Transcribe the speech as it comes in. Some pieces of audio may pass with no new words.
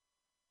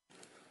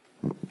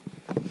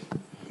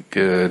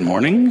Good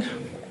morning.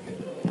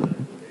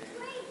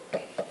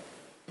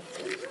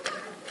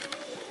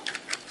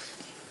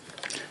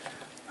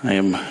 I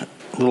am a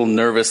little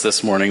nervous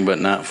this morning, but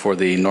not for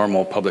the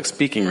normal public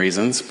speaking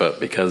reasons, but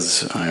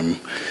because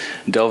I'm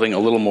delving a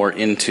little more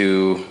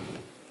into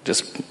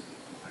just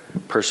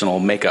personal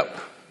makeup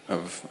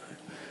of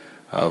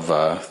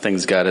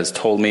things God has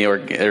told me,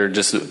 or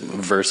just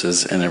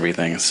verses and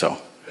everything. So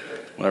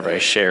whenever I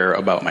share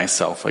about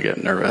myself, I get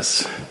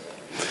nervous.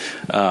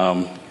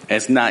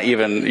 It's not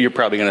even, you're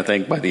probably going to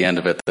think by the end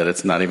of it that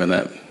it's not even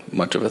that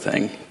much of a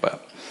thing,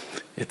 but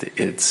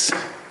it's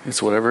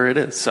whatever it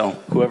is. So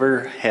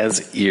whoever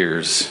has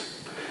ears.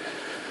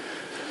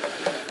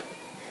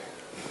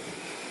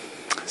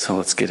 So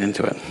let's get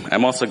into it.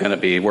 I'm also going to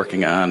be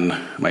working on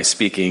my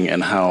speaking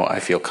and how I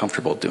feel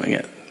comfortable doing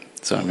it.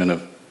 So I'm going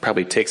to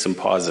probably take some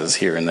pauses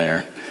here and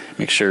there,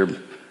 make sure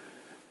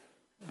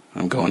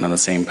I'm going on the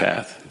same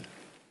path.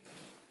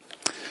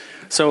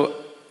 So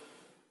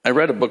I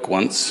read a book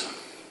once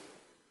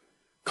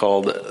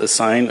called The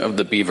Sign of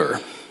the Beaver.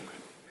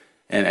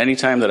 And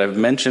anytime that I've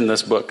mentioned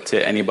this book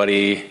to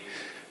anybody,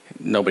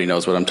 nobody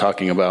knows what I'm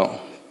talking about.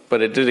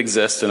 But it did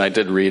exist, and I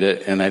did read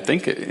it, and I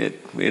think it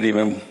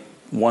even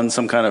won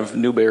some kind of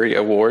Newbery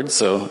Award.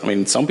 So, I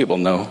mean, some people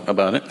know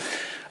about it.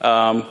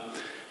 I'm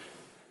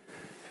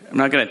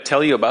not going to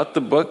tell you about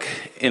the book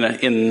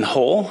in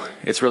whole.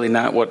 It's really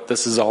not what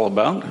this is all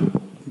about.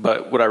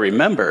 But what I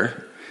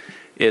remember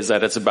is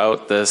that it's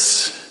about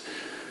this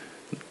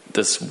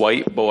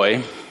white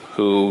boy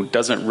who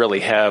doesn't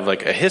really have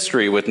like a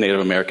history with Native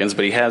Americans,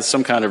 but he has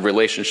some kind of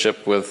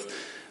relationship with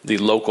the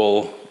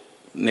local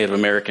Native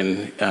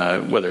American,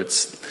 whether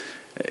it's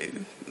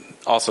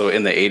also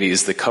in the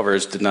 80s, the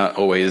covers did not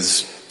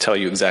always tell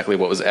you exactly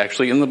what was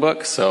actually in the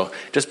book. So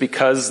just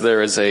because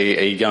there is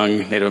a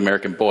young Native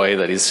American boy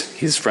that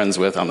he's friends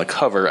with on the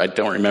cover, I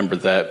don't remember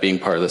that being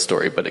part of the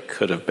story, but it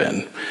could have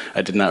been.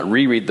 I did not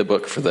reread the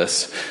book for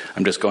this.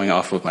 I'm just going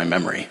off of my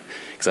memory,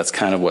 because that's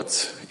kind of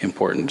what's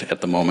important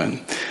at the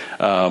moment.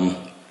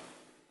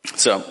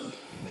 So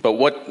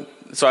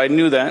I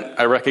knew that,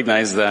 I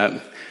recognized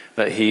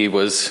that he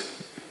was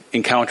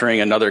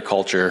encountering another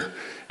culture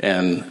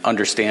and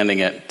understanding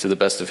it to the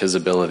best of his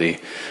ability.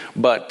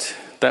 But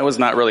that was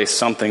not really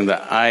something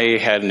that I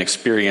had an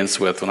experience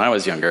with when I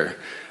was younger.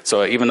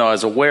 So even though I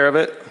was aware of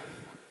it,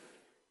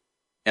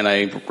 and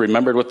I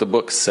remembered what the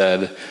book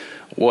said,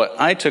 what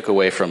I took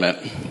away from it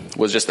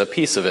was just a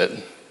piece of it,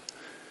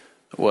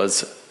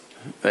 was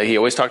that he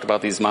always talked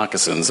about these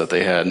moccasins that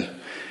they had,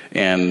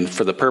 and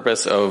for the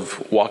purpose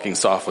of walking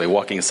softly,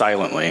 walking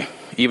silently,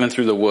 even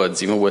through the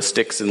woods, even with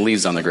sticks and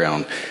leaves on the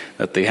ground,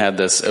 that they had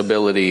this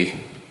ability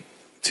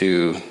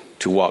to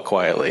walk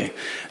quietly.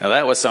 Now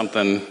that was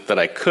something that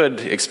I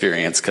could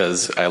experience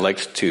because I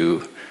liked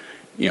to,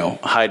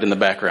 hide in the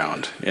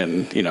background.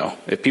 And,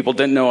 if people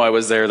didn't know I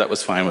was there, that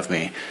was fine with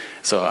me.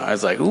 So I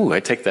was like, ooh,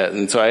 I take that.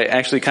 And so I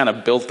actually kind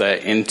of built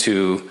that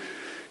into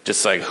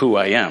just like who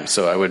I am.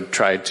 So I would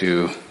try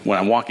to, when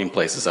I'm walking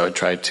places, I would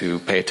try to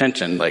pay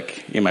attention.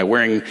 Like, am I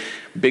wearing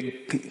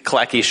big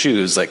clacky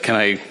shoes? Like, can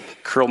I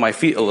curl my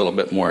feet a little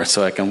bit more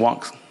so I can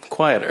walk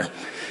quieter?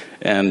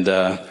 And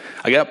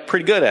I got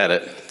pretty good at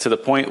it, to the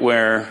point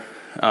where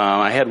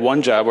I had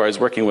one job where I was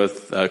working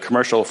with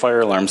commercial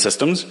fire alarm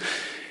systems.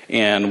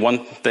 And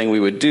one thing we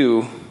would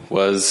do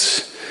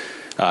was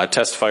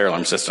test fire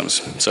alarm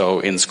systems. So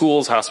in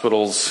schools,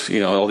 hospitals,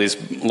 all these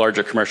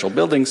larger commercial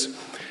buildings.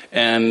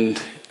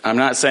 And I'm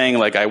not saying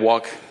like I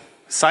walk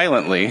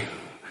silently,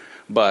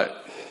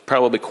 but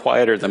probably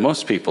quieter than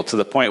most people, to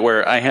the point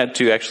where I had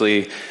to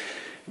actually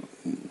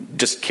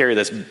just carry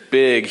this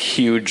big,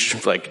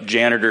 huge, like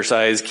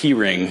janitor-sized key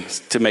ring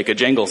to make a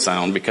jangle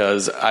sound,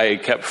 because I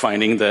kept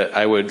finding that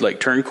I would like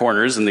turn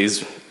corners in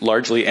these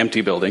largely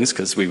empty buildings,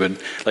 because we would,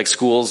 like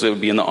schools, it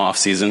would be in the off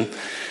season.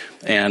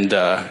 And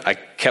I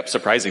kept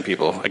surprising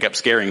people. I kept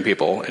scaring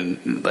people,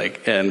 and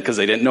because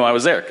they didn't know I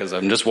was there, because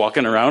I'm just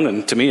walking around,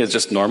 and to me it's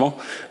just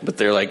normal. But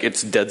they're like,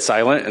 it's dead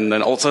silent, and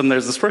then all of a sudden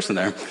there's this person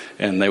there,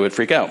 and they would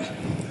freak out.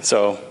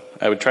 So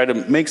I would try to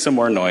make some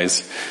more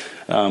noise,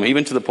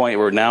 even to the point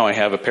where now I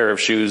have a pair of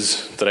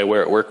shoes that I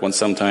wear at work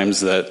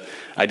sometimes that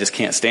I just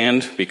can't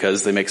stand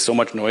because they make so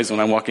much noise when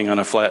I'm walking on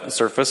a flat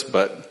surface.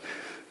 But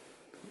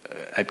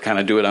I'd kind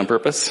of do it on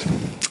purpose.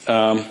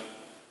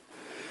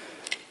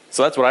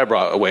 So that's what I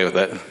brought away with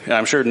it. And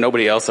I'm sure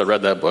nobody else that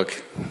read that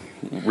book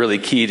really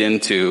keyed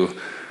into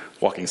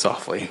walking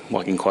softly,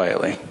 walking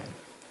quietly.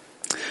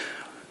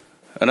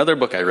 Another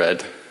book I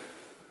read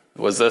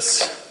was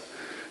this,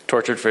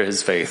 Tortured for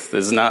His Faith.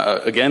 This is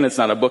not, it's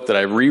not a book that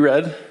I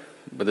reread,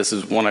 but this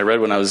is one I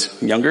read when I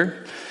was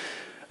younger.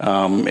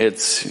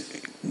 The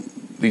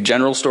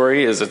general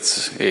story is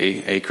it's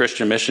a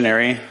Christian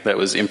missionary that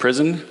was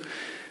imprisoned,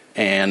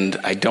 and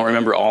I don't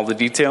remember all the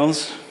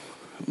details.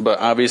 But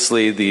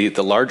obviously,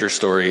 the larger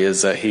story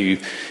is that he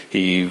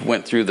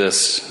went through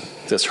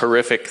this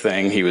horrific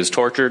thing. He was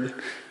tortured.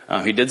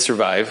 He did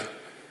survive,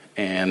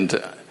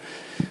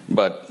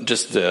 but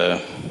just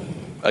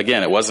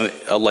again, it wasn't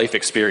a life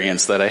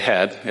experience that I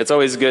had. It's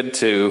always good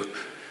to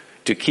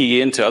to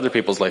key into other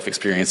people's life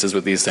experiences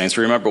with these things,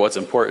 to remember what's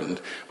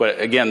important. But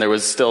again, there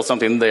was still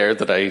something there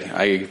that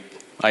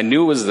I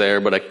knew was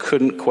there, but I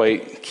couldn't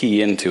quite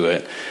key into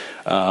it.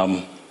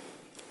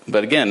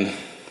 But again,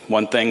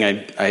 one thing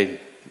I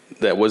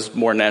that was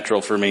more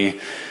natural for me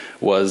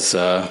was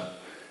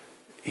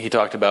he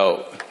talked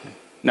about,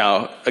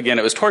 now again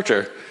it was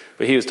torture,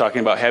 but he was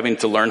talking about having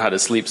to learn how to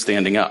sleep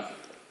standing up.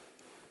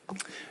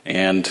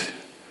 And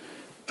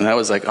I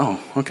was like, oh,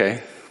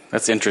 okay,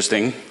 that's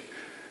interesting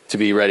to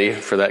be ready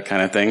for that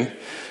kind of thing.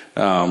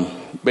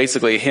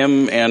 Basically,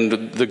 him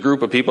and the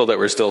group of people that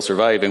were still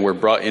surviving were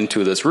brought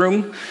into this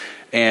room,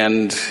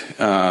 and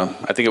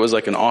I think it was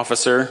like an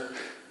officer.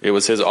 It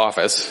was his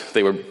office.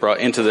 They were brought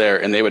into there,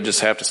 and they would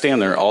just have to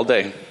stand there all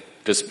day,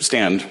 just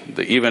stand,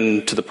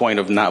 even to the point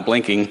of not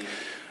blinking.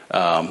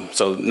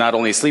 So not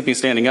only sleeping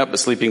standing up, but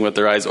sleeping with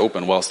their eyes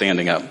open while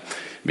standing up,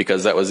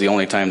 because that was the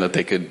only time that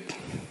they could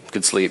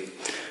sleep.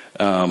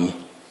 And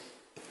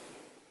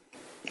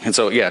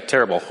so, yeah,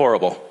 terrible,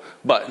 horrible.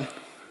 But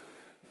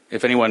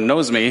if anyone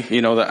knows me,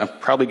 you know that I'm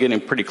probably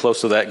getting pretty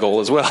close to that goal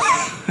as well,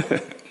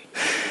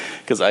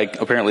 because I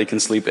apparently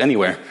can sleep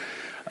anywhere.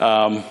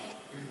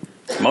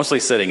 Mostly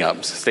sitting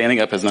up.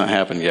 Standing up has not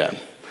happened yet.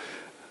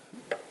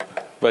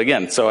 But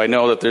again, so I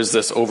know that there's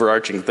this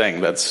overarching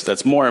thing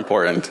that's more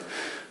important,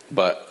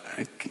 but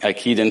I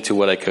keyed into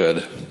what I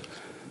could.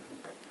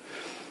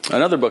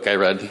 Another book I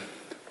read,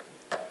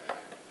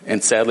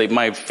 and sadly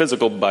my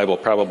physical Bible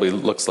probably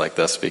looks like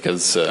this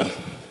because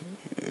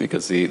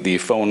the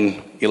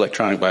phone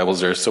electronic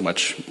Bibles are so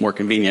much more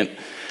convenient.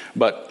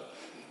 But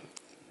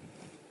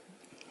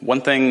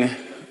one thing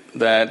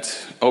that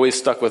always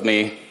stuck with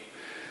me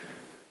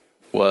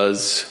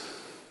was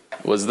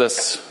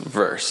this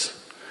verse.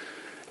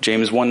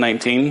 James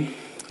 1:19.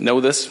 Know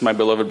this, my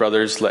beloved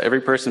brothers, let every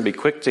person be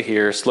quick to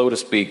hear, slow to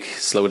speak,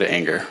 slow to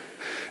anger.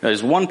 Now,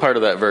 there's one part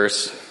of that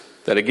verse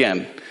that,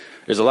 again,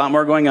 there's a lot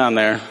more going on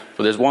there,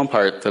 but there's one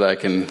part that I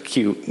can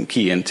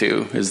key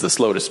into, is the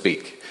slow to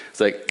speak. It's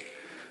like,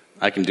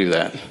 I can do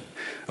that.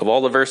 Of all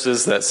the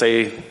verses that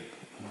say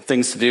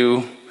things to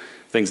do,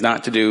 things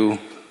not to do,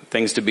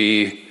 things to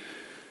be,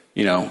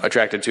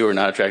 attracted to or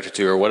not attracted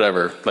to or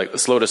whatever, like the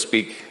slow to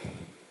speak,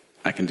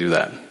 I can do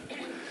that.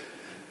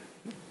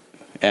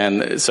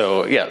 And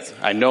so, yes,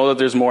 I know that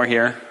there's more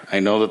here. I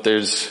know that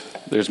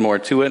there's more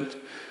to it.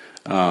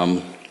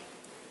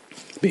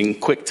 Being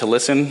quick to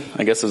listen,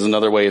 I guess, is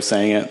another way of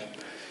saying it.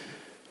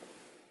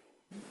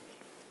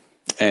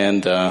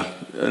 And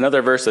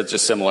another verse that's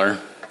just similar.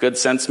 Good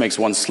sense makes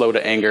one slow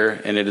to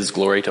anger, and it is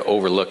glory to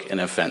overlook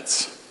an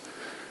offense.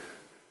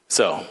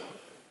 So,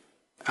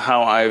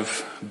 how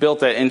I've built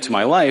that into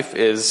my life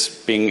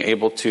is being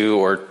able to,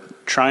 or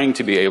trying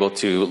to be able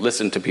to,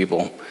 listen to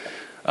people.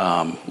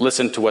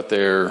 Listen to what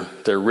they're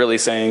really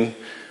saying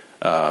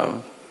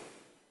on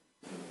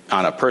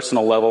a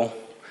personal level,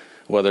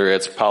 whether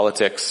it's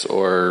politics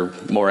or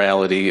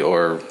morality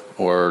or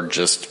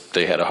just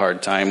they had a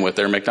hard time with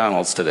their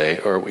McDonald's today,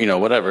 or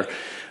whatever.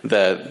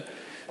 That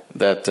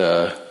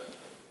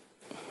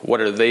what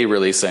are they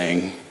really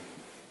saying?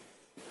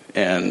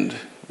 And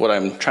what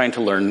I'm trying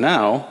to learn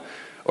now,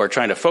 or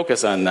trying to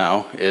focus on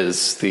now,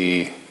 is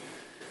the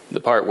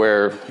part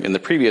where in the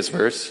previous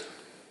verse,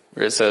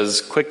 where it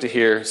says, quick to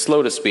hear,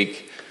 slow to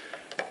speak.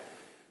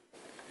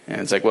 And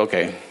it's like, well,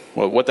 okay,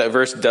 well, what that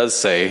verse does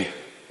say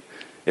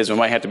is we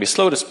might have to be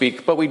slow to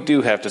speak, but we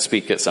do have to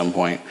speak at some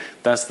point.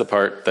 That's the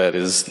part that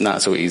is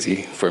not so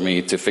easy for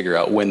me to figure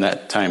out when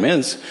that time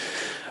is.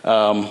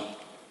 But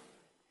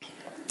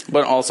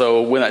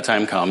also, when that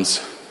time comes,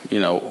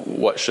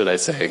 what should I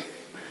say?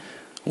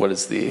 What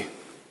is the...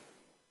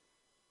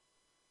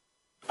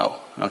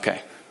 Oh,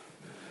 okay.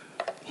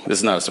 This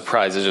is not a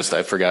surprise, it's just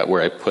I forgot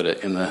where I put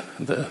it in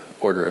the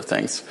order of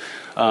things.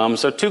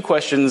 So 2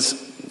 questions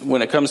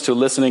when it comes to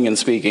listening and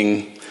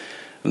speaking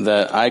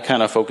that I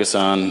kind of focus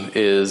on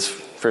is,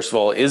 first of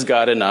all, is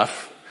God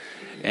enough?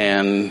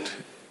 And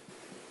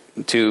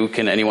 2,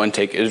 can anyone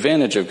take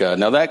advantage of God?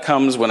 Now that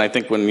comes when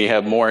you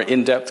have more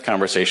in-depth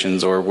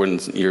conversations, or when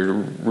you're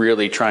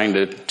really trying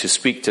to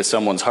speak to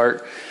someone's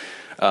heart.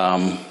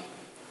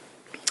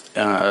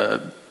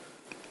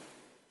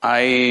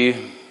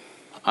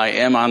 I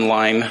am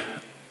online.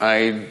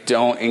 I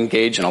don't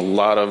engage in a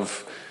lot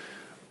of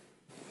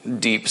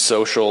deep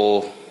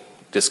social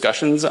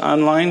discussions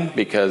online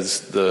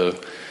because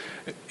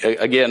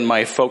again,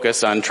 my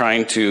focus on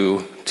trying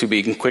to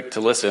be quick to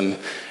listen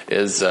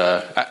is,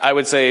 I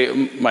would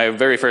say my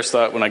very first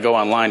thought when I go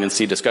online and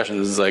see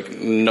discussions is like,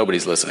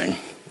 nobody's listening.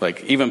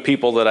 Like, even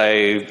people that I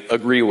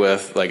agree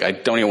with, like, I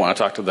don't even want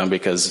to talk to them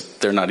because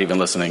they're not even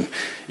listening.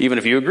 Even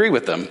if you agree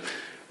with them,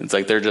 it's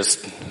like they're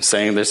just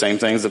saying the same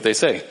things that they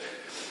say.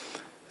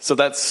 So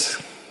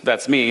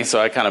that's me, so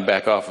I kind of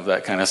back off of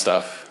that kind of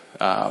stuff.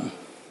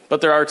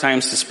 But there are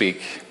times to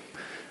speak.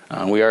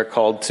 We are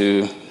called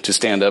to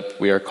stand up.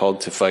 We are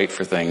called to fight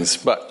for things.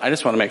 But I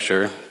just want to make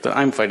sure that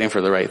I'm fighting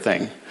for the right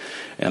thing.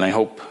 And I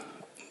hope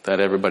that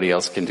everybody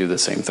else can do the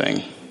same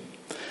thing.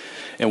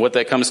 And what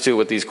that comes to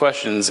with these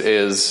questions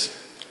is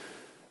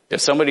If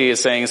somebody is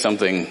saying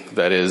something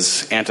that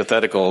is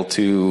antithetical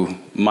to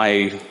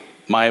my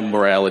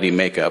morality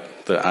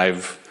makeup that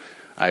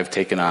I've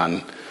taken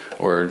on,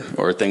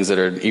 or things that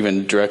are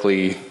even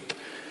directly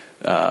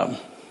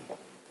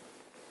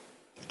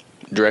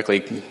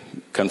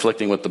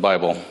conflicting with the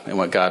Bible and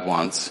what God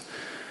wants,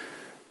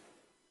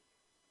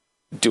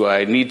 do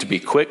I need to be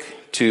quick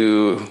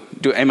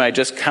am I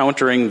just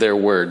countering their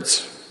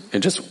words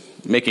and just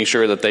making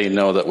sure that they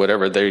know that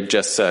whatever they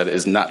just said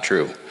is not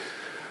true?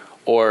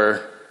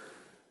 Or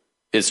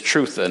is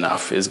truth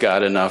enough? Is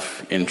God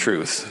enough in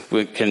truth?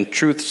 Can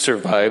truth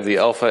survive the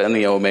Alpha and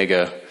the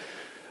Omega?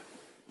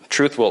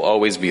 Truth will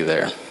always be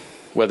there.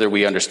 Whether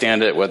we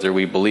understand it, whether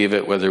we believe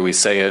it, whether we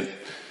say it,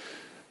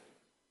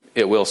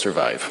 it will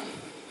survive.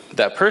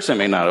 That person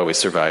may not always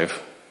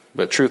survive,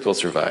 but truth will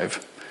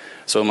survive.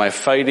 So am I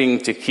fighting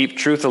to keep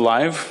truth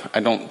alive? I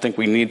don't think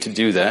we need to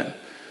do that.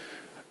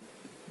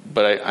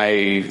 But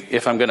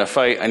if I'm going to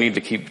fight, I need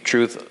to keep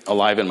truth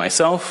alive in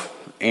myself,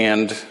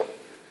 and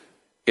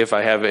if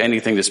I have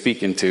anything to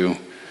speak into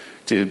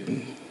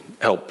to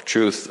help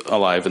truth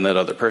alive in that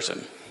other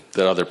person,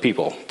 that other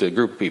people, the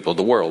group of people,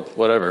 the world,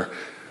 whatever.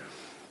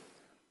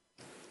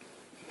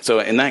 So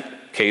in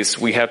that case,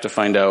 we have to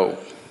find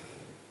out,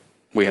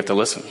 we have to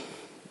listen.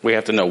 We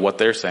have to know what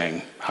they're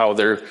saying, how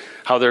they're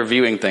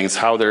viewing things,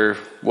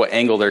 what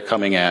angle they're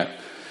coming at,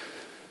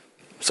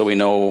 so we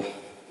know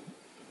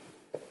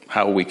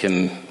how we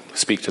can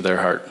speak to their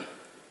heart.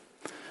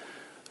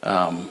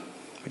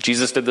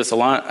 Jesus did this a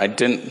lot.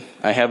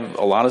 I have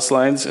a lot of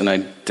slides, and I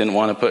didn't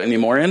want to put any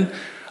more in.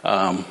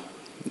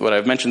 But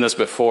I've mentioned this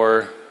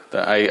before,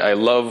 that I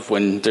love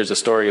when there's a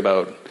story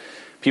about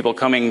people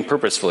coming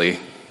purposefully.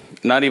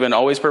 Not even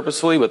always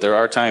purposefully, but there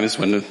are times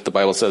when the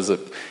Bible says that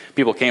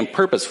people came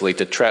purposefully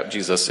to trap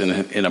Jesus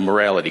in a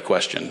morality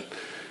question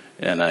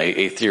and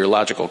a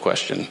theological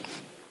question.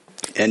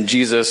 And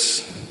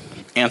Jesus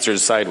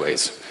answers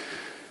sideways,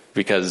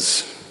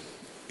 because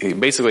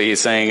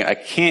he's saying, I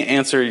can't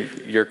answer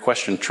your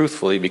question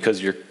truthfully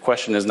because your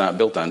question is not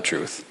built on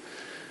truth.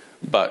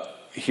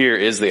 But here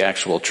is the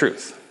actual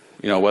truth.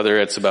 Whether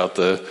it's about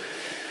the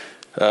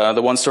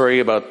one story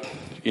about,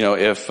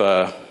 if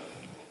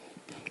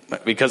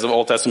because of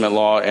Old Testament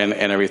law and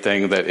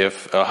everything, that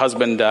if a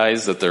husband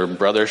dies, that their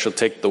brother shall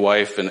take the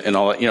wife and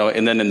all that,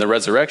 and then in the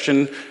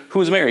resurrection,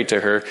 who's married to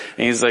her?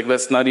 And he's like,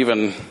 that's not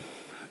even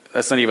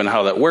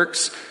how that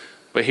works.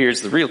 But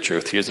here's the real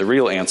truth. Here's the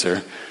real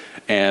answer.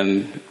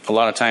 And a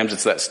lot of times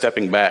it's that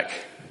stepping back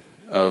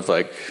of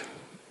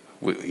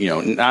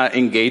not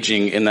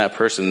engaging in that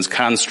person's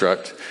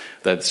construct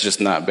that's just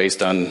not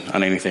based on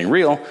anything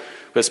real,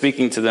 but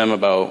speaking to them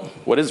about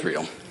what is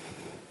real.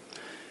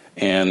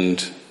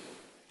 And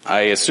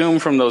I assume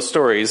from those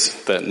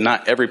stories that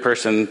not every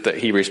person that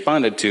he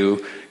responded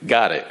to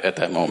got it at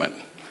that moment.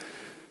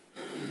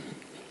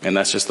 And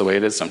that's just the way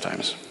it is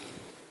sometimes.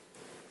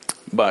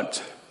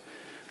 But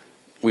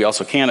we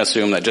also can't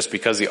assume that just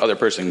because the other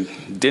person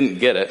didn't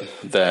get it,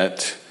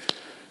 that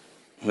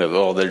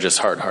they're just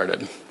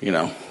hard-hearted.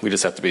 We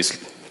just have to be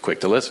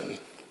quick to listen,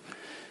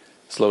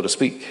 slow to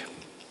speak.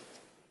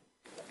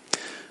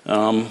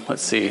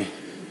 Let's see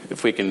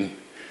if we can.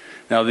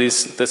 Now,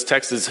 this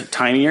text is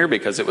tinier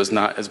because it was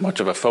not as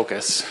much of a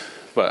focus,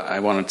 but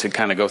I wanted to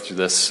kind of go through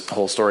this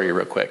whole story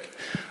real quick.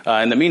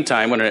 In the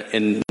meantime, when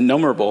an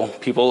innumerable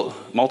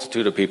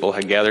multitude of people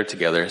had gathered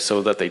together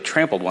so that they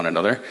trampled one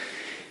another,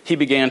 he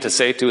began to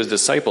say to his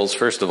disciples,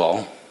 first of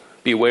all,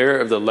 beware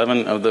of the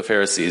leaven of the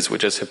Pharisees,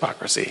 which is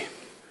hypocrisy.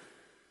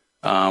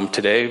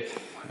 Today,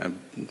 I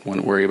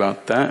wouldn't worry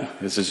about that.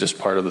 This is just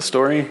part of the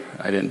story.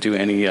 I didn't do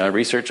any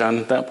research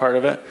on that part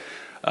of it.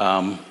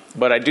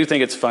 But I do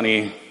think it's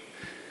funny,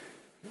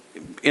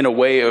 in a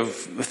way of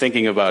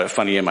thinking about it,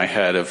 funny in my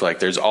head, of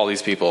there's all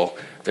these people,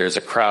 there's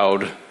a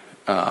crowd,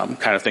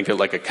 kind of think of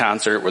like a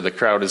concert where the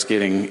crowd is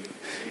getting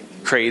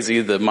crazy,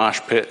 the mosh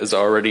pit is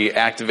already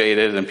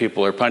activated and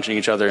people are punching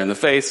each other in the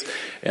face,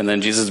 and then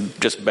Jesus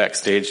just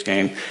backstage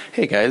saying,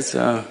 hey guys,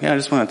 I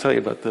just want to tell you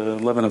about the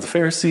leaven of the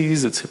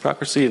Pharisees, it's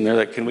hypocrisy, and they're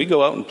like, can we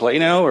go out and play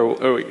now,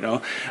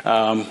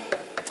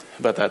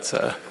 but that's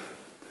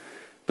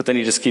but then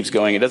he just keeps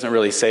going. It doesn't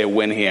really say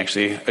when he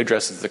actually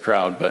addresses the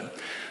crowd, but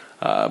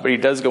he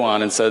does go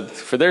on and said,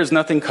 for there is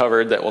nothing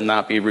covered that will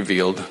not be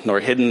revealed, nor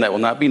hidden that will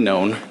not be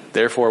known.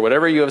 Therefore,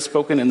 whatever you have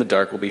spoken in the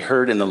dark will be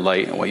heard in the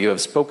light, and what you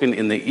have spoken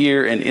in the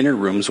ear and inner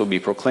rooms will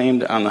be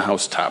proclaimed on the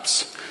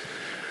housetops.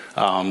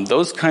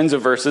 Those kinds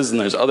of verses,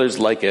 and there's others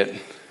like it,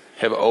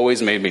 have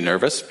always made me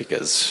nervous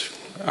because,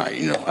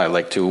 I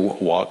like to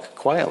walk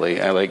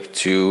quietly. I like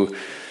to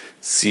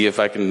see if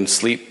I can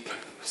sleep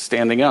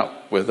standing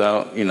up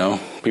without,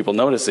 people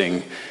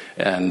noticing.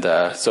 And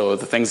so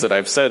the things that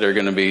I've said are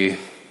going to be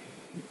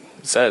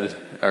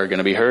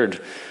heard.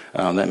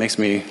 That makes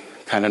me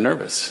kind of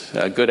nervous,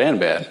 good and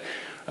bad.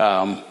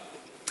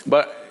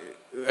 But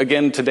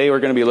again, today we're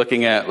going to be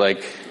looking at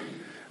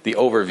the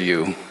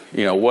overview.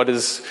 What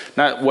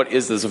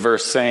is this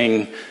verse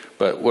saying,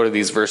 but what are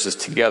these verses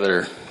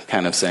together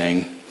kind of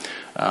saying?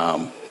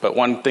 But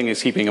one thing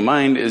is keeping in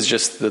mind is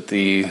just that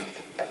the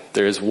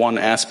There is one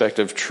aspect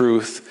of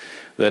truth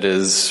that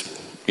is,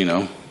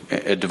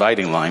 a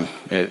dividing line.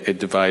 It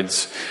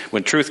divides.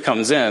 When truth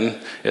comes in,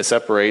 it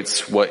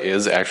separates what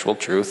is actual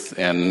truth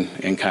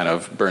and kind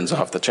of burns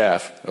off the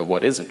chaff of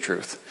what isn't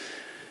truth.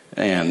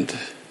 And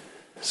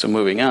so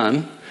moving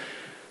on,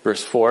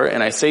 verse 4,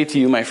 and I say to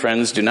you, my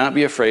friends, do not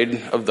be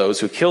afraid of those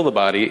who kill the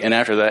body, and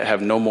after that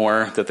have no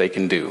more that they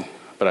can do.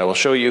 But I will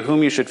show you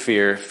whom you should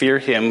fear. Fear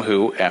him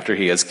who, after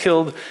he has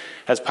killed,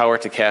 has power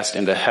to cast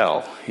into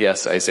hell.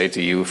 Yes, I say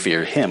to you,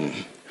 fear him.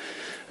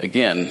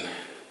 Again,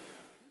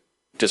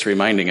 just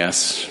reminding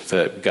us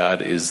that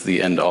God is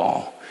the end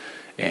all.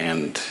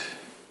 And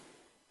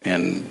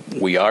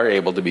we are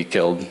able to be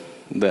killed.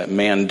 That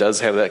man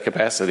does have that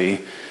capacity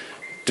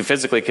to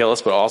physically kill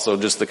us, but also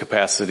just the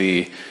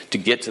capacity to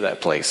get to that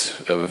place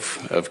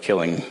of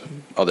killing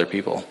other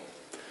people.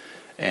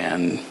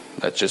 And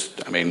that's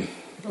just, a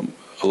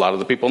lot of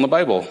the people in the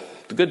Bible,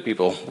 the good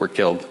people, were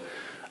killed.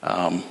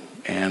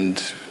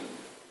 And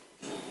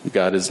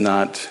God is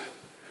not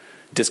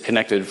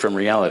disconnected from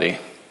reality.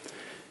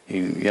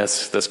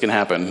 Yes, this can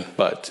happen,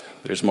 but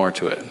there's more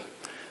to it.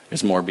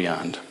 There's more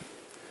beyond.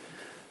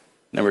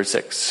 Number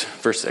 6,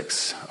 verse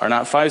 6. Are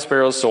not 5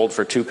 sparrows sold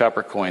for 2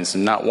 copper coins,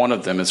 and not one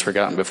of them is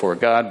forgotten before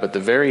God, but the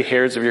very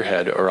hairs of your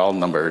head are all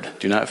numbered.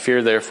 Do not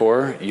fear,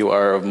 therefore, you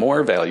are of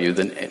more value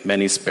than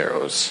many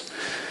sparrows.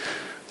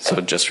 So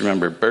just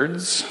remember,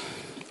 birds,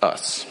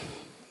 us.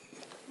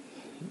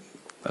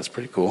 That's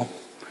pretty cool.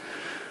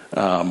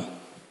 But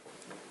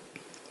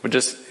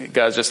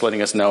God's just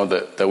letting us know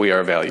that we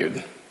are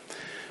valued.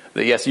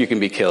 That yes, you can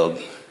be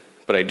killed,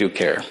 but I do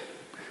care.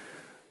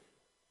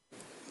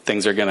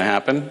 Things are going to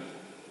happen.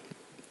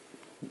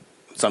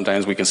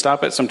 Sometimes we can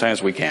stop it,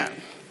 sometimes we can't.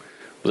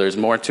 But there's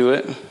more to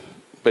it,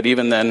 but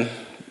even then,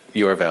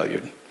 you are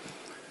valued.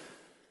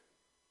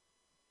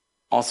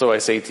 Also I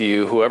say to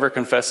you, whoever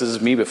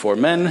confesses me before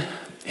men,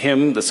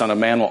 him, the Son of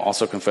Man, will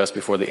also confess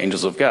before the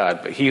angels of God.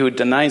 But he who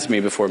denies me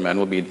before men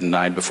will be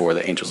denied before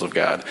the angels of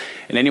God.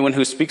 And anyone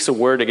who speaks a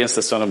word against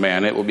the Son of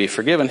Man, it will be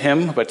forgiven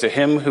him. But to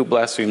him who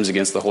blasphemes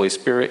against the Holy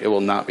Spirit, it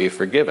will not be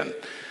forgiven.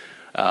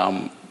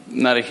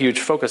 Not a huge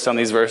focus on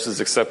these verses,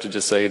 except to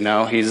just say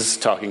now he's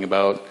talking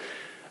about,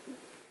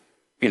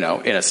 in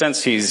a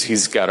sense,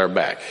 he's got our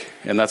back.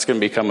 And that's going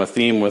to become a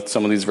theme with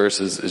some of these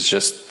verses, is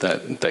just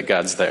that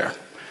God's there.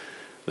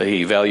 That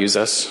he values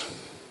us,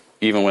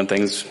 even when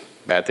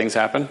bad things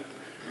happen.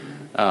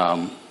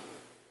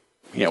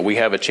 We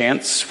have a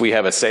chance. We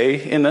have a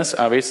say in this,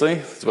 obviously.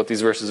 That's what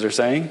these verses are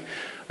saying.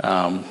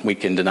 We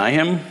can deny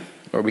him,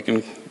 or we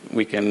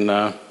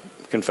can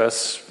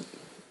confess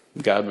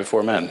God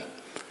before men.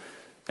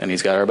 And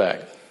he's got our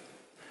back.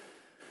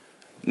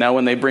 Now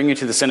when they bring you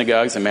to the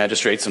synagogues and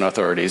magistrates and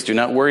authorities, do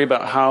not worry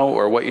about how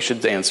or what you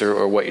should answer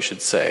or what you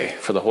should say,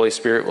 for the Holy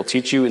Spirit will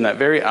teach you in that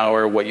very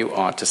hour what you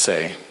ought to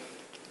say.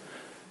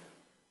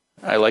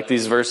 I like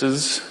these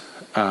verses.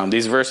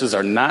 These verses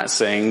are not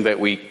saying that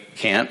we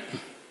can't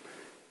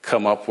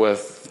come up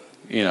with,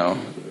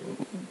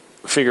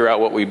 figure out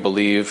what we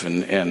believe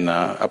and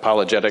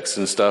apologetics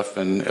and stuff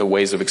and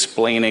ways of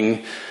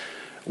explaining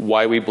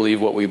why we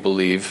believe what we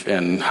believe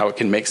and how it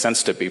can make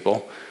sense to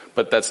people.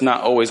 But that's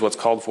not always what's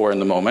called for in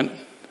the moment.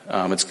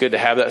 It's good to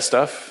have that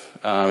stuff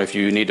if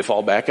you need to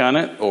fall back on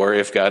it, or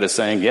if God is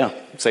saying, yeah,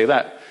 say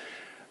that.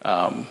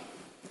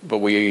 But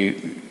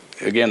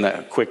again,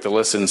 that quick to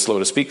listen, slow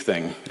to speak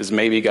thing is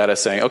maybe God is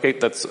saying, okay,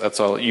 that's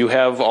all. You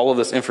have all of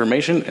this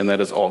information, and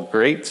that is all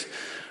great.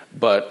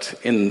 But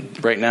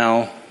right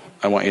now,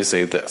 I want you to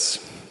say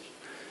this.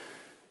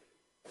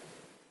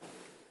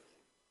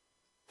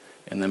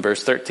 And then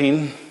verse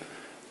 13,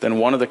 then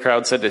one of the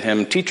crowd said to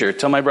him, Teacher,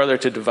 tell my brother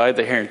to divide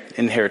the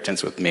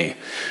inheritance with me.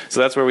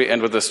 So that's where we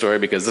end with the story,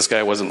 because this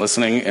guy wasn't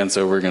listening, and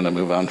so we're going to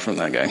move on from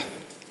that guy.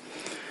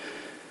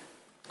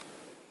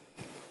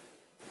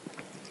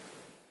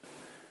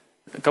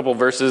 A couple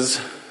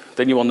verses,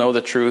 then you will know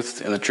the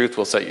truth, and the truth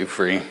will set you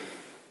free.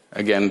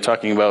 Again,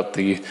 talking about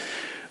the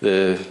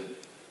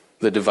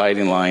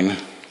dividing line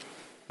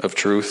of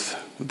truth,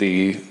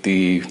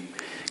 the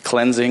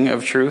cleansing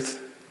of truth.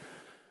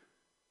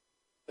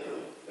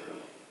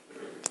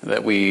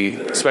 That we,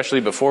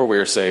 especially before we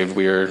are saved,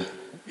 we are,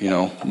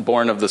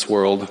 born of this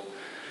world,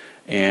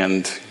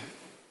 and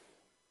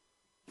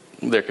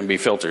there can be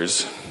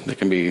filters, there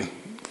can be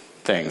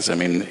things.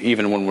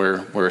 Even when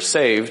we're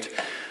saved,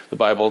 the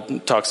Bible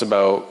talks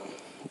about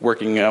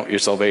working out your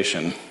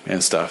salvation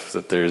and stuff,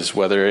 that there's,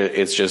 whether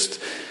it's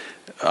just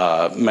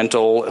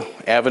mental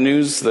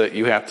avenues that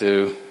you have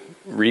to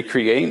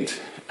recreate,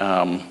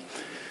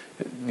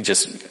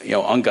 just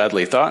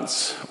ungodly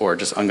thoughts, or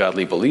just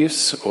ungodly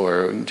beliefs,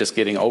 or just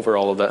getting over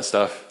all of that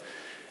stuff.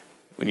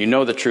 When you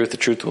know the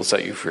truth will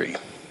set you free.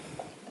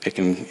 It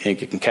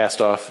can cast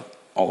off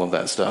all of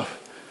that stuff.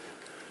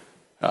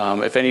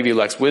 If any of you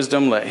lacks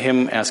wisdom, let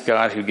him ask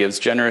God, who gives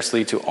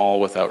generously to all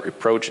without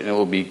reproach, and it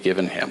will be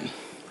given him.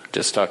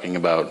 Just talking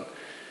about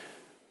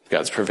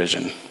God's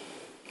provision.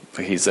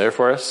 He's there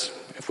for us.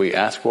 If we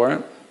ask for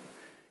it,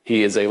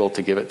 he is able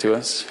to give it to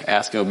us.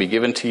 Ask and it will be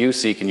given to you.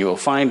 Seek and you will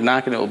find.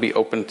 Knock and it will be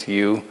opened to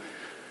you.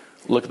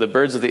 Look at the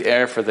birds of the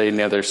air, for they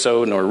neither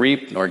sow nor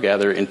reap nor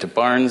gather into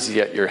barns,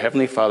 yet your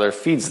heavenly Father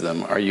feeds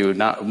them. Are you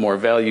not of more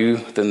value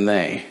than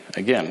they?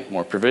 Again,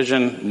 more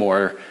provision,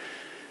 more,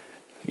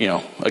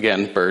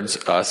 again, birds,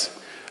 us.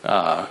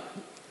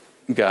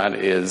 God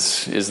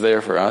is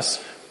there for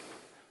us.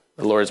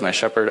 The Lord is my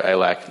shepherd, I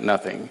lack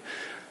nothing.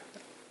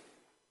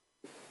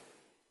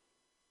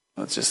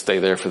 Let's just stay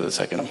there for the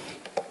second.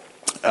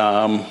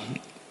 I'm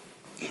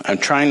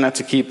trying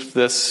to keep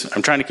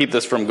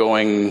this from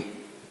going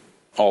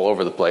all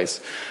over the place.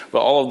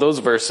 But all of those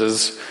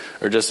verses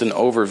are just an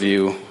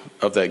overview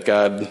of that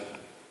God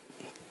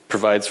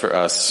provides for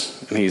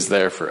us, and he's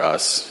there for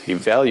us. He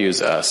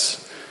values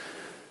us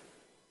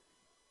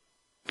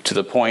to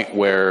the point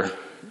where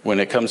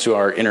when it comes to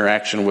our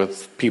interaction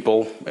with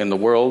people in the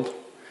world,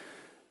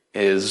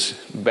 is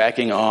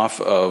backing off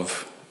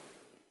of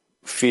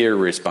fear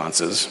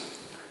responses.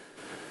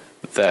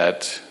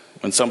 That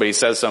when somebody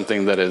says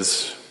something that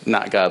is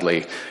not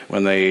godly,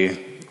 when they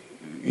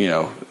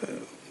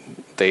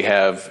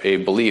have a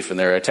belief and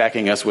they're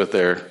attacking us with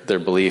their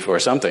belief or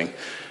something,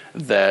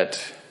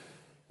 that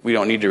we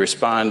don't need to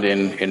respond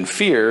in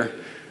fear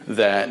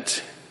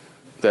that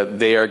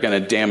they are going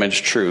to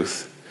damage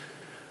truth.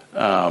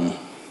 Because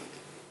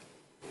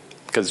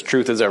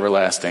truth is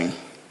everlasting.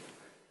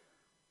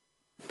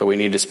 But we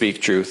need to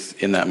speak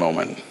truth in that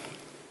moment.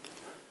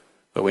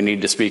 But we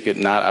need to speak it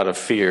not out of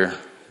fear,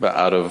 but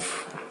out of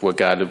what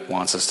God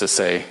wants us to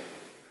say.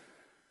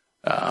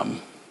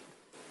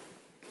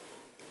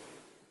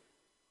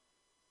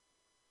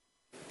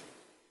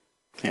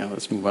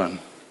 Let's move on.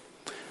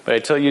 But I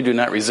tell you, do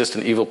not resist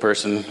an evil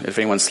person. If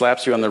anyone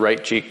slaps you on the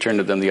right cheek, turn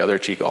to them the other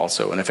cheek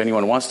also. And if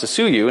anyone wants to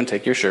sue you and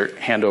take your shirt,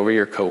 hand over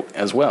your coat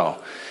as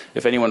well.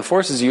 If anyone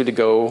forces you to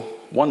go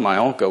 1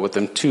 mile, go with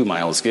them 2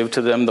 miles. Give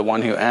to them the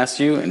one who asks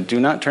you, and do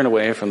not turn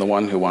away from the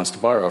one who wants to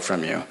borrow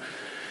from you.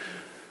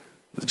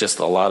 Just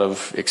a lot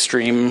of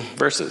extreme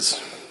verses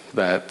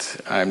that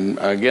I'm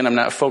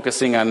not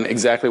focusing on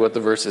exactly what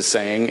the verse is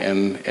saying,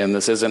 and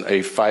this isn't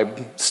a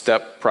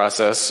 5-step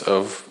process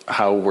of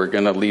how we're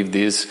going to leave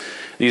these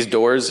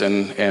doors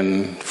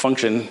and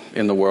function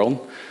in the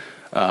world.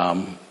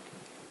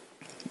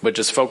 But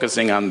just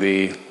focusing on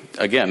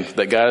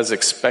that God is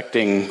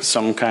expecting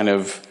some kind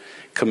of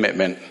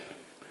commitment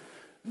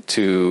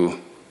to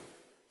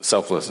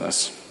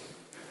selflessness.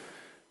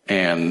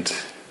 And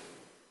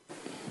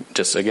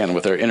just, again,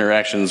 with our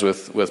interactions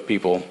with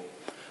people,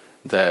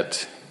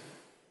 that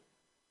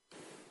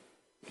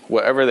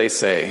whatever they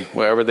say,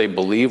 whatever they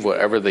believe,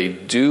 whatever they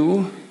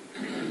do,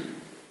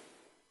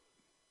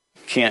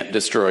 can't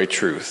destroy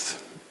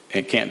truth.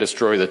 It can't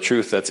destroy the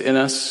truth that's in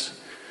us,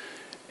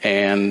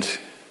 and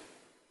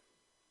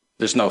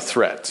there's no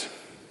threat.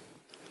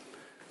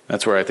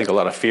 That's where I think a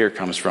lot of fear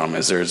comes from,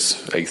 is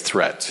there's a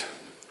threat.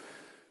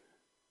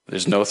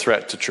 There's no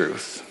threat to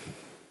truth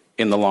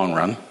in the long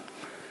run.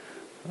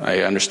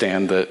 I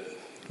understand that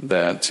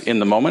in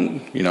the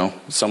moment,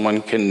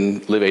 someone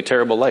can live a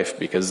terrible life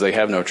because they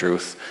have no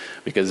truth,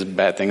 because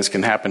bad things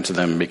can happen to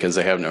them because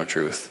they have no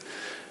truth.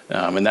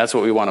 And that's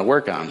what we want to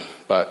work on.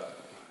 But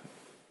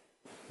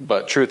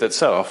truth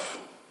itself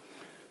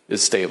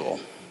is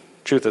stable.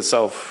 Truth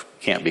itself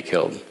can't be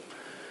killed.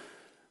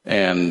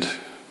 And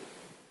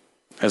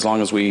as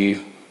long as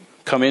we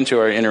come into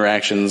our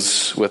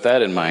interactions with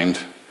that in mind,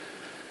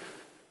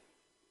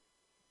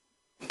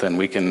 then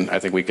I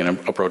think we can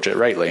approach it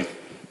rightly.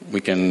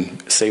 We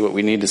can say what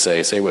we need to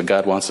say what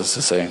God wants us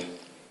to say.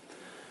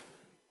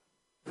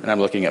 And I'm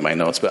looking at my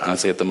notes, but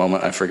honestly at the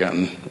moment I've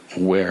forgotten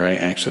where I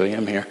actually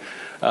am here.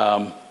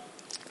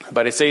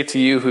 But I say to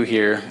you who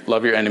hear,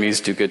 love your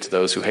enemies, do good to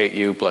those who hate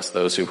you, bless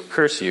those who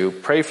curse you,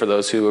 pray for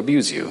those who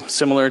abuse you.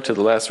 Similar to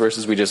the last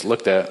verses we just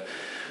looked at.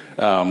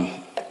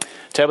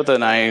 Tabitha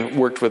and I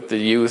worked with the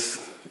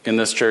youth in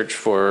this church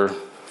for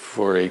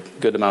a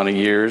good amount of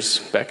years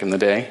back in the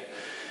day.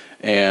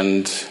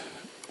 And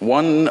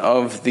one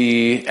of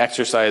the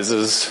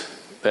exercises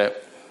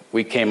that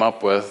we came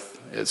up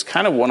with is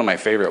kind of one of my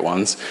favorite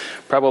ones,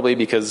 probably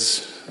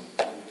because,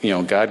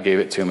 God gave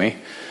it to me,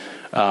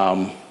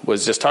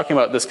 was just talking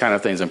about this kind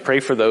of things, and pray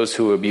for those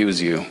who abuse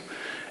you.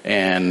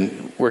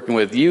 And working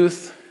with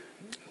youth,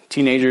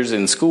 teenagers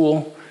in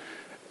school,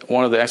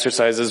 one of the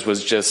exercises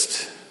was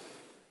just,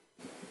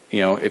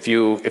 if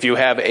you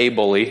have a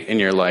bully in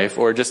your life,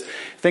 or just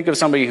think of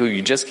somebody who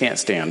you just can't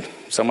stand,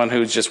 someone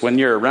who's just, when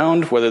you're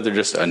around, whether they're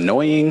just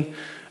annoying,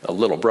 a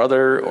little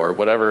brother or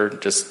whatever,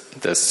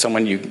 just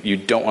someone you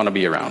don't want to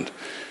be around.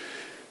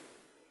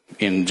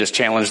 And just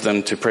challenge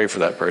them to pray for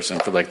that person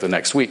for the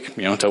next week,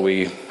 until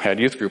we had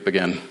youth group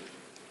again.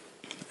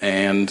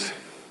 And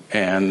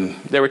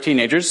they were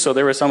teenagers, so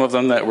there were some of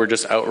them that were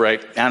just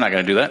outright, I'm not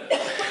going to do that.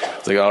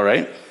 It's all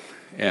right.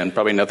 And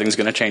probably nothing's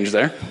going to change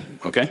there.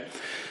 Okay.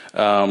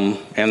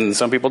 And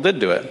some people did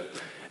do it.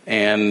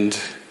 And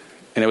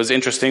it was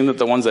interesting that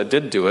the ones that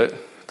did do it,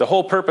 the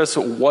whole purpose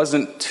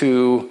wasn't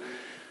to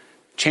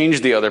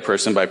change the other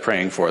person by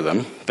praying for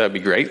them. That'd be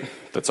great.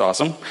 That's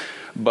awesome.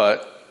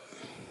 But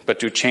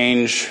to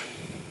change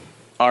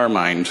our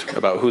mind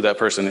about who that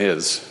person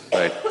is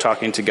by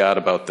talking to God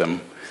about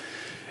them.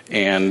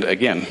 And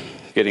again,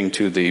 getting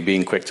to the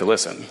being quick to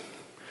listen.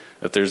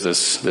 That there's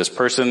this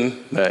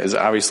person that is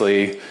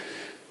obviously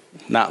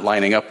not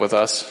lining up with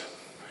us,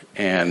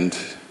 but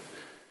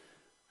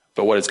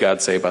what does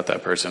God say about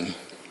that person?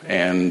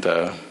 And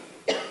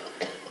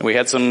we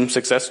had some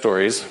success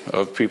stories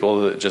of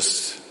people that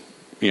just,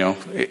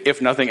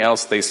 if nothing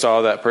else, they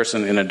saw that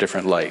person in a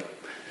different light.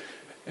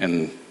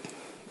 And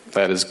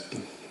that is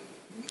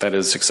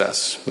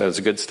success. That is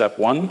a good step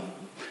one.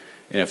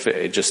 And if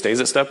it just stays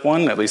at step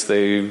one, at least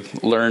they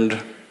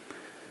learned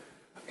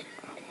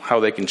how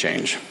they can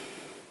change.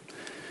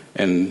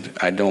 And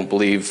I don't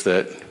believe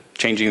that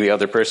changing the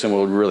other person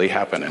will really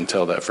happen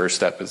until that first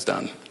step is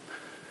done.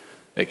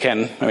 It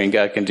can.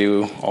 God can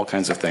do all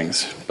kinds of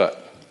things.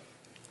 But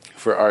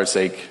for our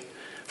sake,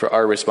 for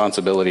our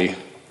responsibility,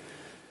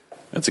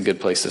 that's a good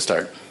place to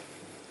start.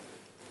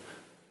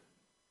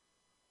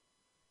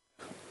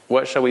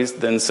 What shall we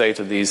then say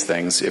to these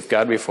things? If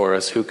God be for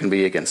us, who can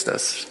be against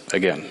us?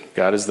 Again,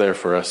 God is there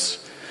for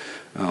us.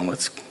 I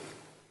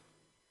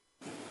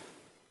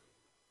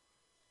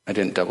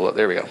didn't double it.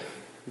 There we go.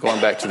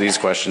 Going back to these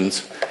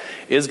questions.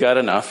 Is God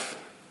enough?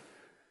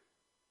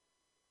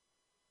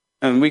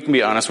 And we can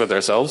be honest with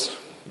ourselves.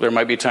 There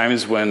might be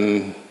times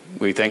when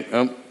we think,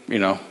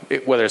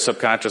 whether it's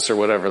subconscious or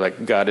whatever,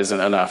 like God isn't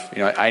enough.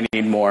 I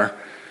need more.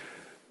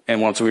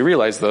 And once we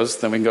realize those,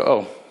 then we can go,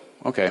 oh,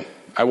 okay.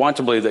 I want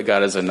to believe that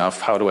God is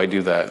enough. How do I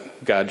do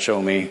that? God,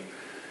 show me.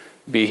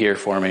 Be here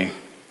for me.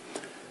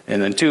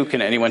 And then 2,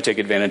 can anyone take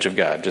advantage of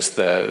God? Just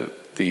the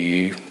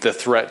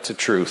threat to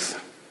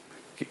truth.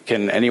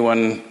 Can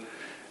anyone,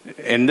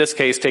 in this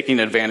case,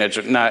 taking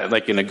advantage, not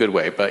like in a good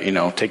way, but,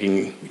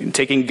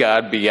 taking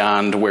God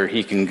beyond where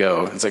he can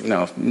go. It's like,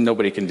 no,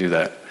 nobody can do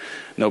that.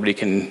 Nobody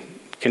can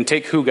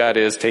take who God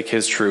is, take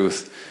his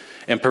truth,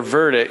 and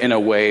pervert it in a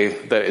way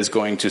that is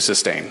going to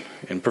sustain,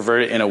 and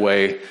pervert it in a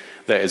way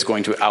that is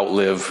going to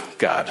outlive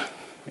God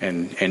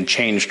and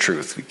change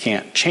truth. We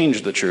can't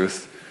change the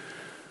truth,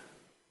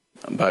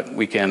 but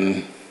we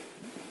can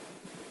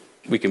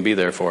be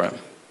there for it.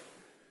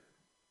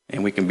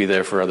 And we can be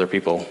there for other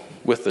people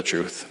with the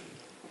truth.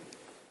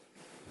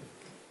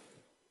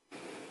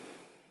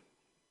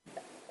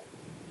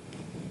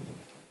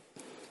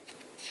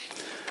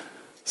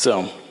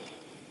 So,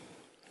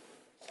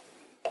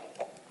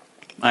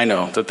 I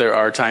know that there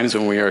are times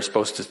when we are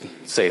supposed to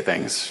say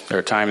things. There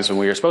are times when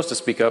we are supposed to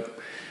speak up.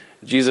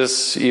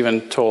 Jesus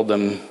even told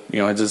them,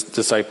 his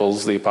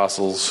disciples, the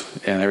apostles,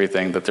 and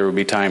everything, that there would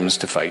be times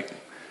to fight.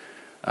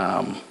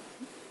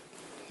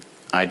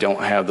 I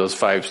don't have those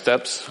 5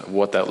 steps of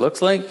what that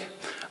looks like.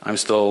 I'm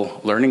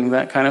still learning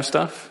that kind of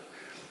stuff.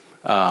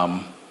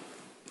 And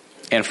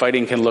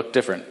fighting can look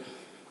different.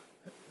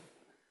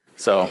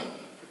 So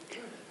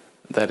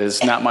that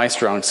is not my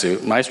strong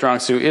suit. My strong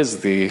suit is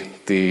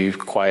the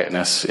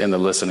quietness and the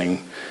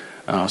listening.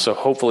 So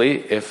hopefully,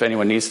 if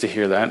anyone needs to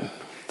hear that,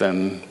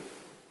 then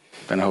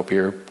I hope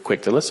you're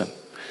quick to listen.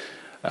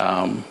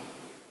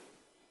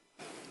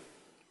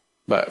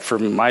 But for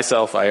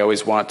myself, I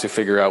always want to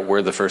figure out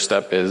where the first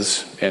step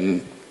is,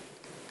 and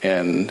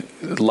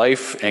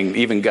life and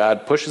even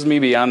God pushes me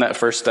beyond that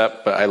first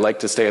step, but I like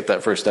to stay at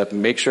that first step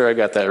and make sure I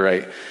got that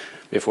right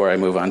before I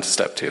move on to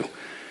step 2.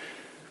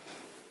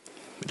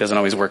 It doesn't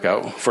always work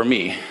out for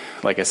me.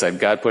 Like I said,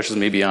 God pushes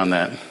me beyond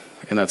that,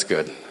 and that's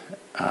good.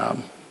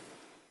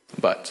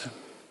 But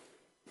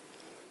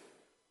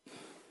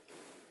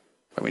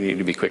we need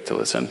to be quick to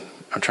listen.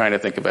 I'm trying to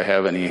think if I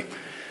have any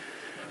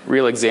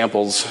real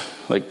examples,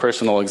 like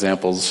personal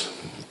examples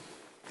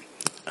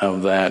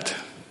of that.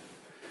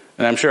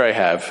 And I'm sure I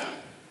have.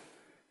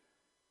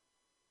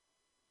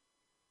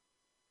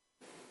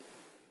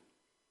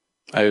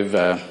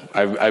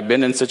 I've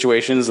been in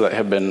situations that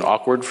have been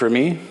awkward for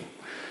me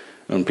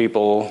when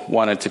people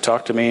wanted to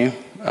talk to me.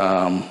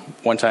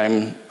 One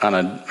time on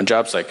a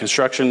job site,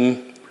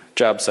 construction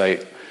job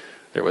site,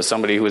 there was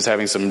somebody who was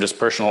having some just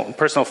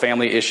personal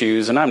family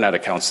issues, and I'm not a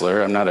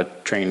counselor. I'm not a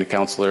trained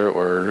counselor,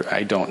 or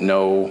I don't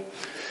know,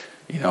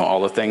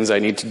 all the things I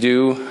need to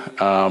do.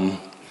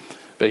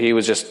 But he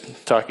was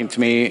just talking to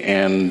me,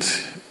 and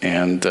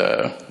in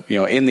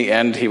the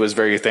end, he was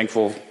very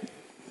thankful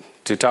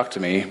to talk to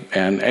me.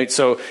 And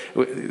so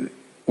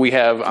we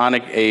have on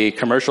a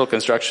commercial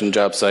construction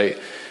job site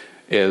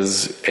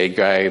is a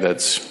guy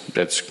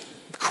that's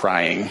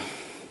crying,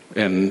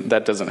 and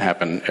that doesn't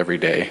happen every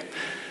day.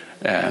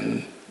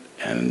 And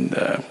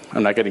I'm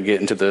not going to get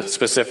into the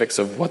specifics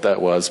of what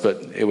that was,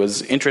 but it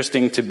was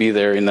interesting to be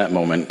there in that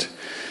moment,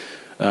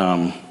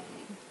 to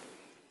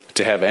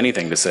have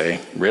anything to say,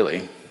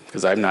 really,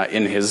 because I'm not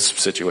in his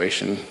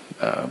situation.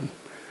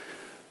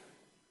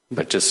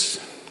 But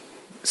just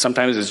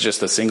sometimes it's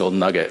just a single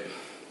nugget,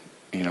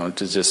 to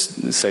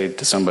just say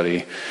to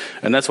somebody.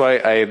 And that's why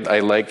I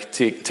like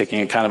taking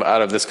it kind of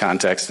out of this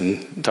context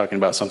and talking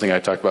about something I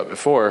talked about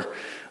before,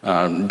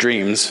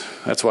 dreams.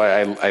 That's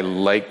why I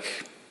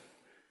like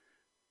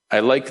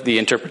the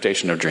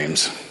interpretation of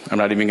dreams. I'm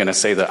not even going to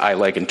say that I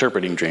like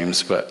interpreting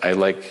dreams, but I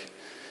like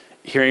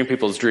hearing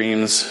people's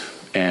dreams,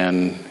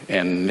 and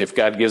if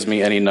God gives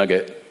me any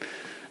nugget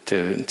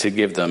to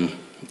give them,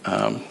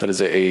 that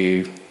is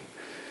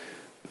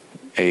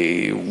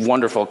a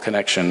wonderful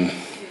connection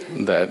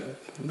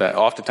that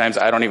oftentimes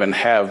I don't even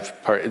have.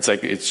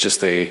 It's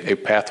just a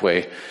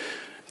pathway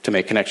to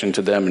make connection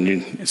to them,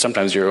 and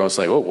sometimes you're almost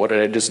like, oh, what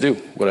did I just do?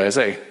 What did I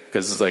say?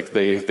 Because it's like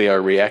they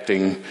are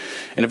reacting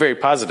in a very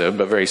positive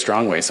but very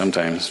strong way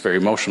sometimes, very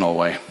emotional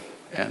way,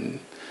 and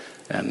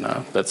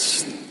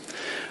that's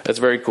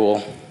very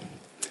cool.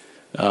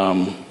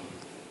 So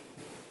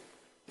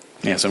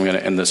I'm going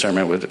to end the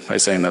sermon by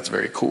saying that's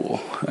very cool.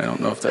 I don't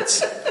know if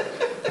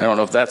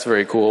that's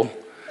very cool,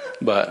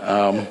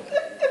 but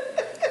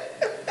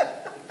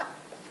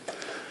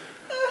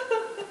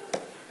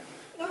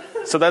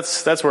so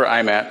that's where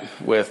I'm at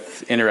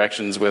with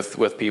interactions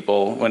with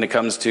people when it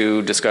comes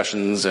to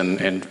discussions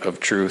and of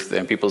truth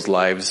and people's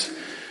lives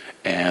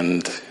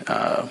and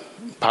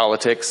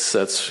politics.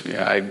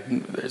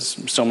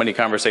 There's so many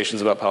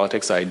conversations about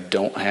politics I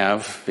don't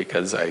have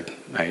because I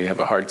have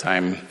a hard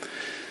time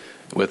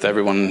with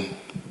everyone.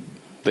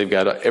 They've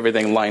got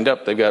everything lined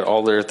up. They've got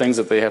all their things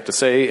that they have to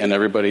say, and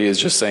everybody is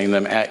just saying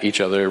them at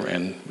each other,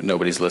 and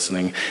nobody's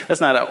listening.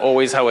 That's not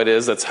always how it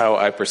is. That's how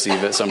I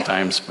perceive it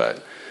sometimes.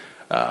 But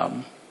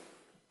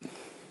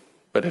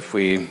if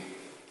we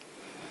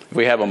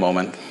have a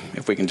moment,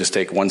 if we can just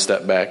take one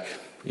step back,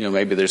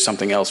 maybe there's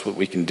something else what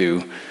we can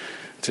do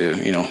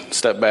to,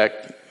 step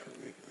back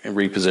and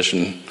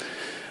reposition.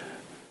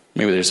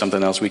 Maybe there's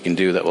something else we can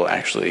do that will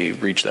actually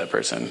reach that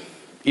person,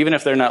 even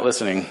if they're not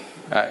listening.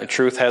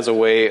 Truth has a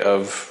way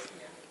of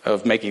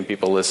making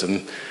people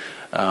listen.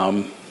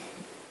 The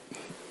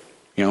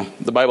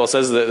Bible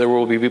says that there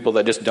will be people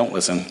that just don't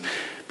listen,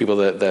 people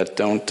that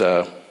don't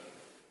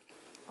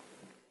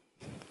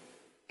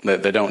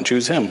that don't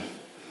choose Him,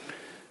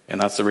 and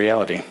that's the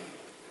reality.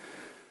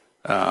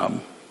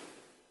 I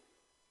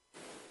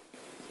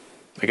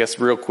guess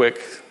real quick,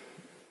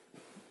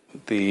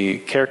 the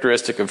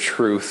characteristic of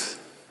truth.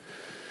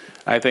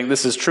 I think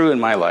this is true in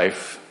my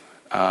life.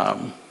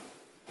 And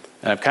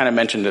I've kind of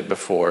mentioned it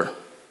before,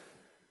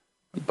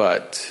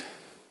 but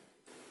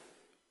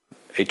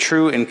a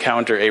true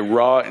encounter, a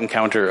raw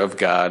encounter of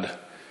God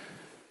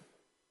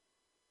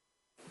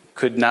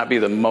could not be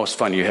the most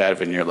fun you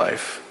have in your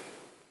life.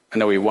 I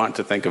know we want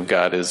to think of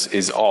God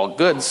as all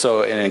good,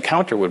 so an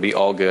encounter would be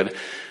all good,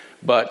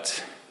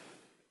 but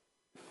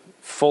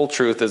full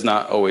truth is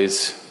not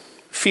always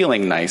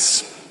feeling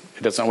nice.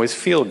 It doesn't always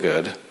feel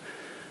good.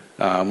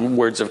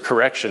 Words of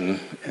correction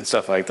and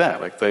stuff like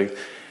that, like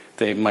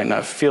they might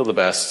not feel the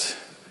best,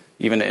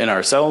 even in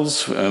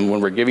ourselves, and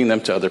when we're giving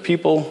them to other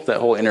people, that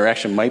whole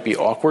interaction might be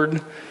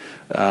awkward.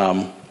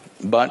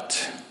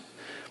 But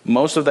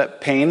most of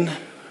that pain,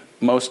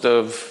 most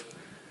of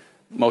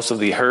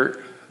the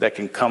hurt that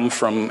can come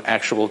from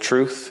actual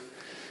truth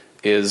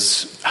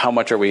is how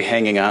much are we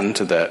hanging on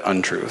to that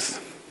untruth.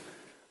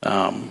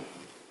 Because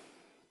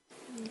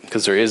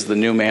there is the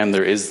new man,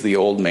 there is the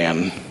old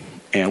man.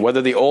 And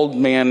whether the old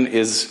man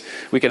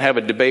we can have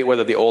a debate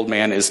whether the old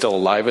man is still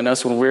alive in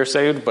us when we're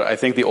saved, but I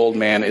think the old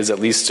man is at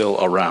least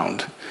still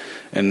around.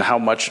 And how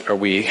much are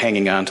we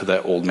hanging on to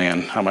that old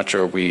man? How much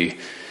are we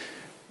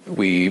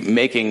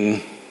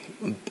making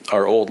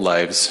our old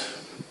lives,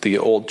 the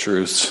old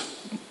truths,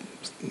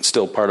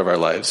 still part of our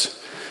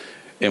lives?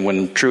 And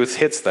when truth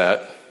hits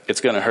that,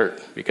 it's going to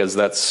hurt, because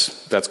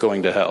that's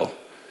going to hell.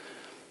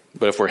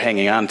 But if we're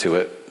hanging on to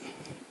it,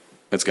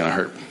 it's going to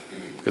hurt,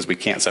 because we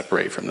can't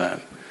separate from that.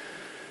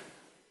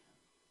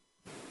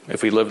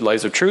 If we live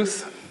lives of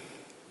truth,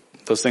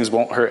 those things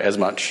won't hurt as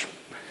much,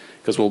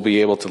 because we'll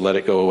be able to let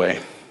it go away,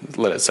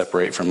 let it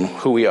separate from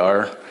who we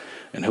are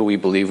and who we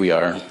believe we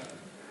are.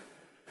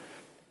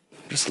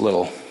 Just a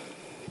little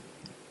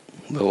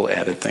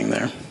added thing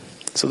there.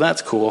 So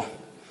that's cool.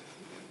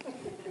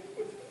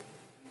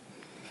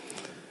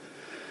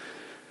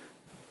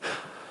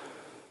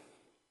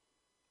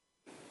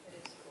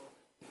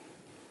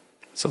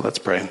 So let's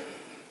pray.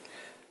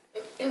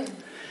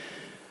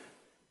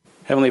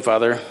 Heavenly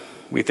Father,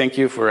 we thank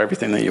you for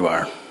everything that you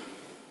are.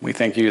 We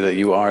thank you that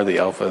you are the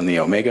Alpha and the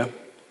Omega.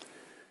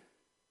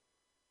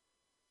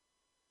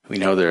 We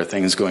know there are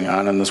things going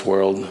on in this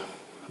world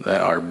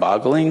that are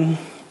boggling,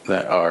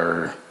 that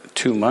are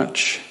too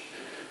much.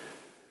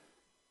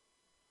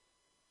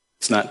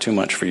 It's not too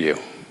much for you.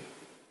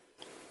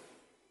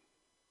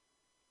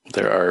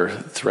 There are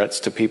threats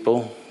to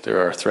people.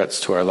 There are threats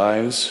to our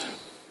lives,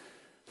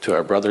 to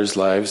our brothers'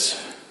 lives,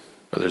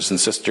 brothers and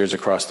sisters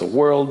across the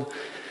world,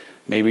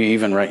 maybe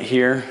even right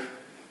here.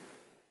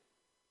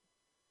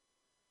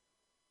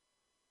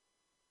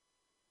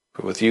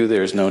 But with you,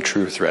 there is no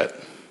true threat.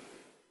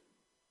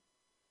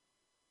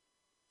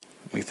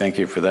 We thank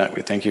you for that.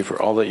 We thank you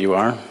for all that you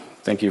are.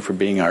 Thank you for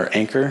being our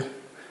anchor,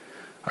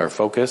 our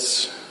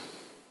focus,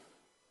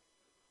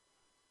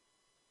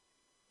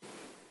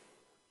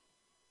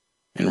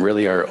 and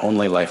really our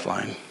only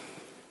lifeline.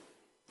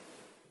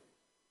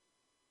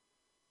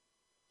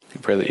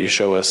 We pray that you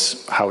show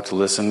us how to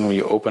listen when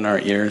you open our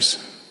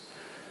ears.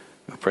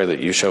 We pray that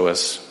you show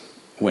us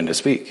when to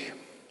speak.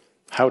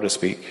 how to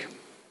speak.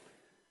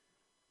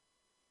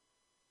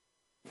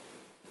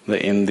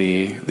 That in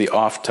the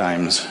off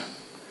times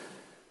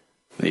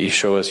that you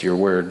show us your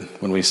word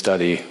when we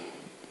study,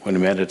 when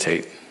we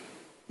meditate,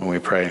 when we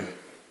pray.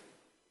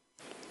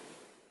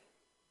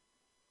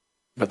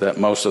 But that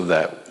most of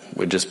that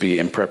would just be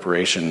in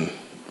preparation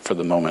for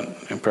the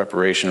moment, in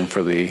preparation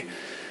for the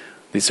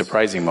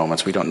surprising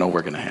moments we don't know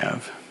we're going to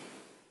have.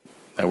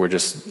 That we're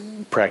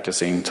just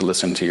practicing to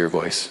listen to your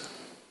voice.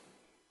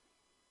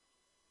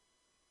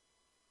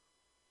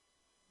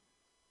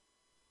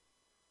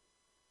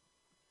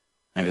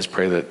 I just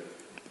pray that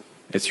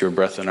it's your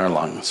breath in our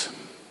lungs.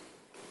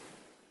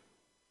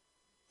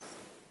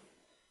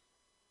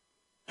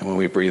 And when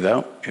we breathe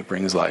out, it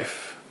brings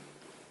life.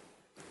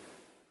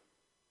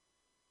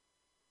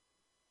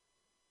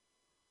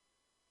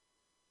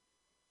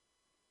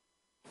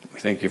 We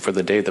thank you for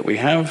the day that we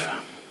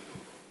have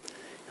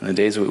and the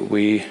days that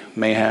we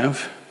may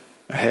have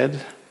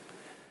ahead,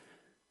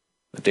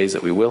 the days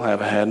that we will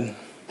have ahead.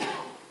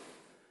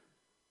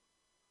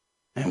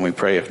 And we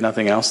pray, if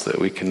nothing else, that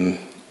we can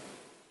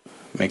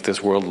make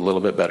this world a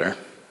little bit better.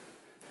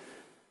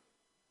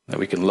 That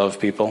we can love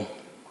people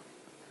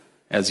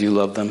as you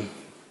love them.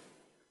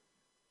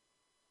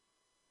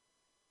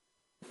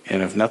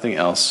 And if nothing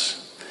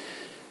else,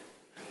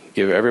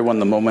 give everyone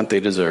the moment they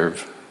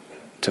deserve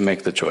to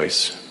make the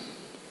choice.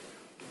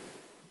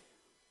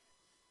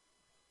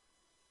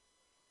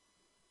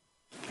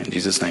 In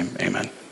Jesus' name, amen.